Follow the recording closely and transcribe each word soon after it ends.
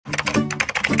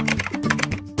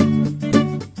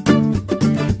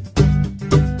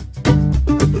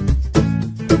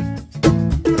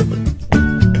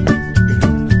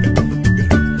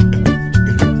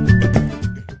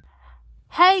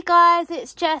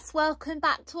it's Jess. Welcome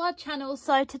back to our channel.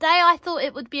 So today I thought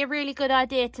it would be a really good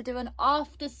idea to do an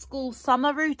after school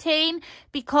summer routine,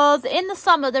 because in the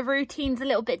summer the routine's a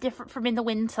little bit different from in the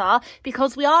winter,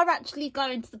 because we are actually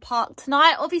going to the park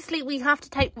tonight. Obviously we have to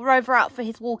take Rover out for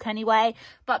his walk anyway,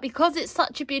 but because it's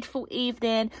such a beautiful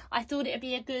evening, I thought it would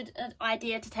be a good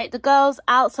idea to take the girls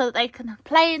out so that they can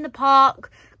play in the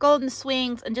park, go on the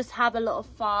swings and just have a lot of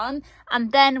fun.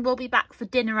 And then we'll be back for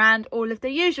dinner and all of the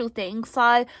usual things. So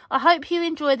I hope you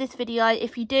enjoy this video.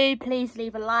 If you do, please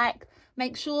leave a like,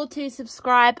 make sure to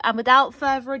subscribe, and without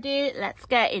further ado, let's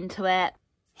get into it.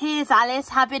 Here's Alice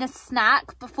having a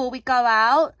snack before we go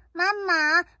out.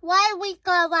 Mama, why we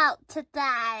go out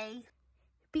today?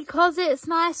 Because it's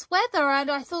nice weather and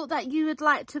I thought that you would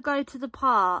like to go to the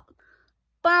park.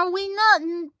 But we not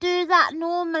do that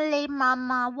normally,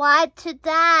 Mama. Why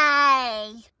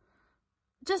today?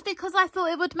 Just because I thought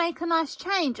it would make a nice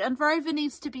change, and Rover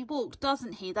needs to be walked,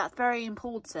 doesn't he? That's very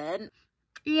important.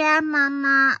 Yeah,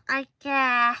 Mama, I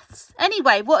guess.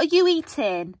 Anyway, what are you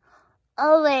eating?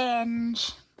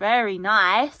 Orange. Very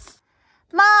nice.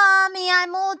 Mommy,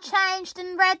 I'm all changed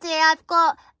and ready. I've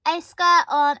got a skirt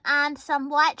on and some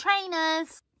white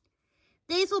trainers.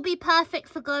 These will be perfect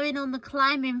for going on the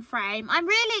climbing frame. I'm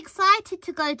really excited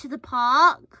to go to the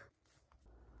park.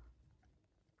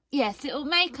 Yes, it'll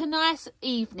make a nice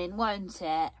evening, won't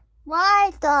it?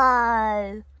 Why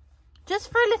though?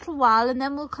 Just for a little while and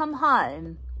then we'll come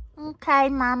home. Okay,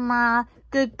 Mama.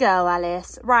 Good girl,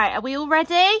 Alice. Right, are we all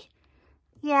ready?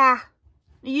 Yeah.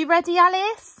 Are you ready,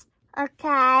 Alice?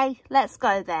 Okay. Let's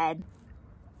go then.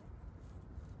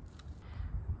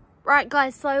 Right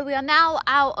guys, so we are now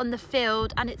out on the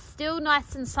field and it's still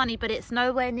nice and sunny, but it's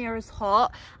nowhere near as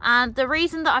hot. And the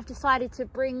reason that I've decided to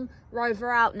bring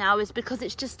Rover out now is because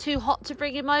it's just too hot to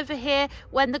bring him over here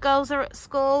when the girls are at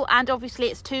school, and obviously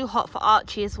it's too hot for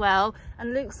Archie as well.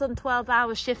 And Luke's on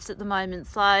 12-hour shifts at the moment,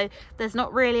 so there's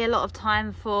not really a lot of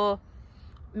time for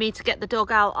me to get the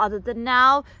dog out other than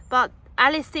now. But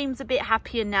Alice seems a bit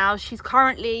happier now. She's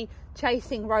currently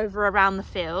chasing Rover around the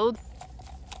field.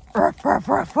 Ruff, ruff,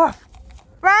 ruff, ruff.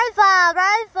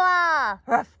 Rover!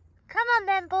 Ruff. Come on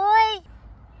then, boy.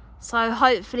 So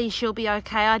hopefully she'll be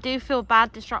okay. I do feel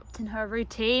bad disrupting her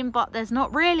routine, but there's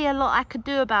not really a lot I could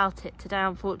do about it today,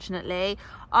 unfortunately.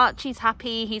 Archie's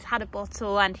happy, he's had a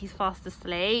bottle and he's fast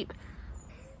asleep.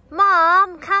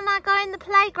 Mom, can I go in the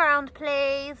playground,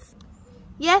 please?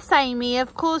 Yes, Amy,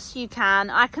 of course you can.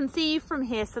 I can see you from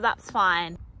here, so that's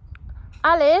fine.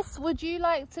 Alice, would you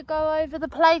like to go over the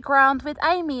playground with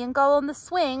Amy and go on the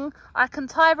swing? I can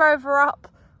tie Rover up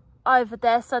over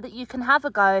there so that you can have a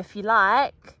go if you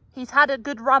like. He's had a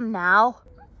good run now.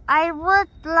 I would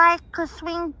like a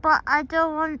swing, but I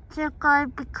don't want to go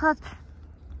because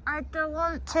I don't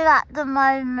want to at the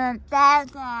moment. They're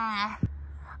there.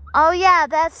 Oh yeah,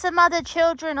 there's some other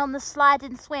children on the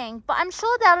sliding swing, but I'm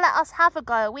sure they'll let us have a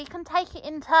go. We can take it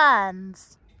in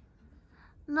turns.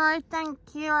 No, thank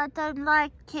you. I don't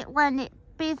like it when it's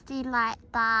busy like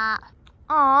that.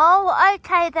 Oh,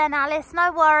 okay then, Alice.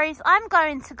 No worries. I'm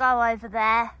going to go over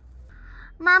there.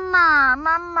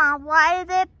 Mama, why are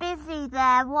they busy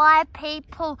there? Why are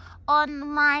people on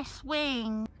my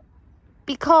swing?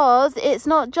 Because it's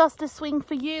not just a swing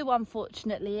for you,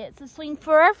 unfortunately. It's a swing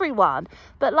for everyone.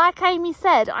 But like Amy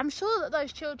said, I'm sure that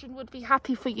those children would be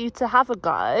happy for you to have a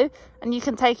go, and you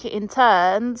can take it in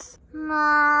turns. No,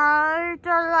 I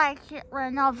don't like it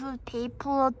when other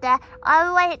people are there.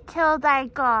 I'll wait till they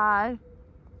go.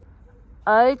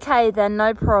 Okay then,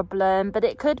 no problem. But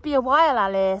it could be a while,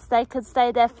 Alice. They could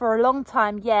stay there for a long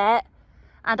time yet.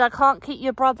 And I can't keep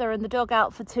your brother and the dog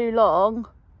out for too long.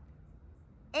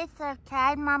 It's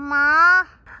okay, Mama.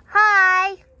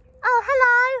 Hi. Oh,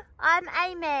 hello. I'm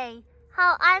Amy.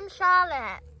 Oh, I'm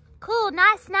Charlotte. Cool,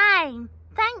 nice name.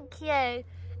 Thank you.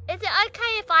 Is it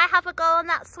okay if I have a go on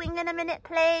that swing in a minute,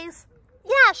 please?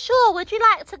 Yeah, sure. Would you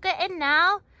like to get in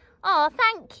now? Oh,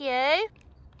 thank you.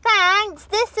 Thanks.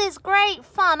 This is great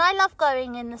fun. I love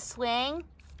going in the swing.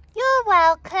 You're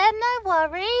welcome. No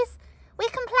worries. We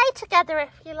can play together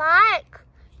if you like.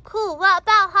 Cool. What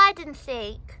about hide and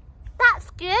seek? That's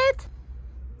good.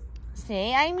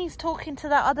 See, Amy's talking to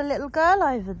that other little girl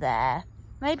over there.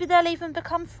 Maybe they'll even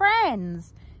become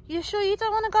friends. You sure you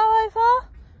don't want to go over?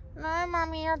 No,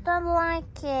 Mummy, I don't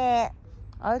like it.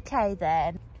 Okay,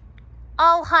 then.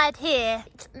 I'll hide here.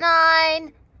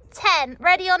 9, 10.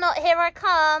 Ready or not, here I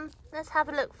come. Let's have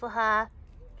a look for her.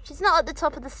 She's not at the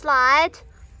top of the slide.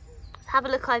 Let's have a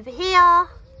look over here.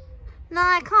 No,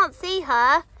 I can't see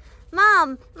her.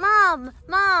 Mum,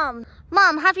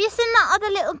 have you seen that other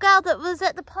little girl that was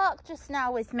at the park just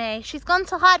now with me? She's gone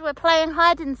to hide. We're playing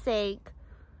hide and seek.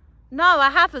 No, I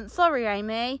haven't. Sorry,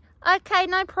 Amy. Okay,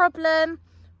 no problem.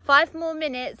 5 more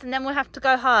minutes and then we'll have to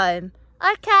go home.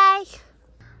 Okay.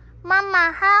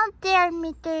 Mama, how dare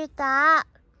me do that?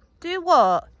 Do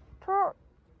what? Do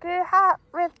that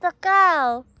with the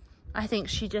girl. I think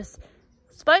she just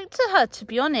spoke to her, to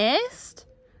be honest.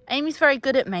 Amy's very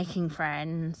good at making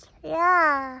friends.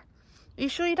 Yeah. Are you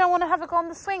sure you don't want to have a go on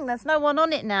the swing? There's no one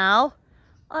on it now.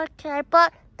 Okay,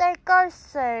 but they go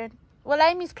soon. Well,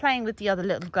 Amy's playing with the other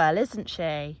little girl, isn't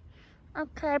she?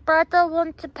 Okay, but I don't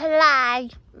want to play.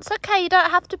 It's okay, you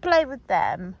don't have to play with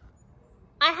them.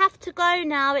 I have to go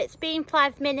now. It's been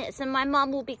 5 minutes and my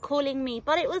mum will be calling me.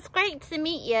 But it was great to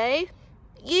meet you.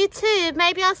 You too.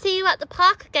 Maybe I'll see you at the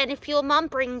park again if your mum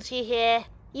brings you here.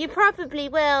 You probably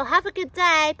will. Have a good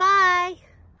day. Bye.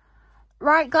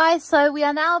 Right, guys, so we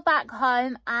are now back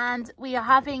home and we are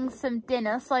having some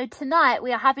dinner. So tonight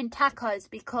we are having tacos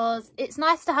because it's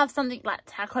nice to have something like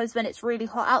tacos when it's really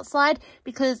hot outside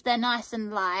because they're nice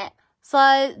and light.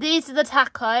 So these are the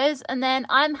tacos, and then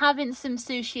I'm having some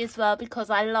sushi as well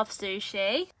because I love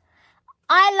sushi.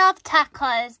 I love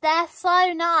tacos. They're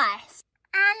so nice.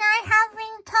 And I'm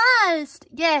having toast.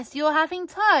 Yes, you're having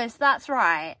toast. That's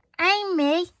right.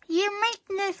 Amy, you made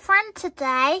a new friend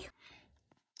today.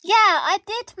 Yeah, I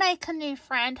did make a new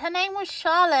friend. Her name was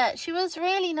Charlotte. She was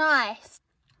really nice.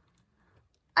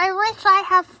 I wish I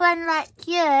had a friend like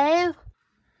you.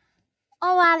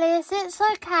 Oh, Alice, it's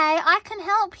okay. I can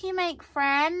help you make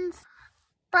friends.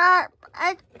 But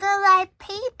I don't like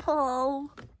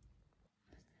people.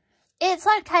 It's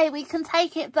okay. We can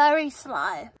take it very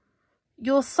slow.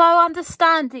 You're so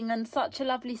understanding and such a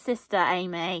lovely sister,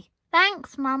 Amy.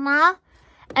 Thanks, Mama.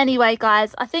 Anyway,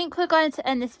 guys, I think we're going to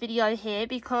end this video here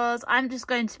because I'm just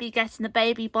going to be getting the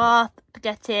baby bath,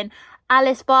 getting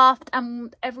Alice bathed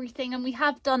and everything, and we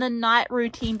have done a night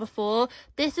routine before.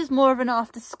 This is more of an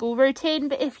after school routine,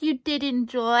 but if you did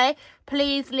enjoy,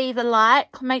 please leave a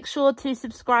like. Make sure to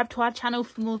subscribe to our channel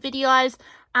for more videos,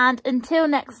 and until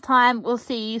next time, we'll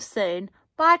see you soon.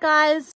 Bye, guys.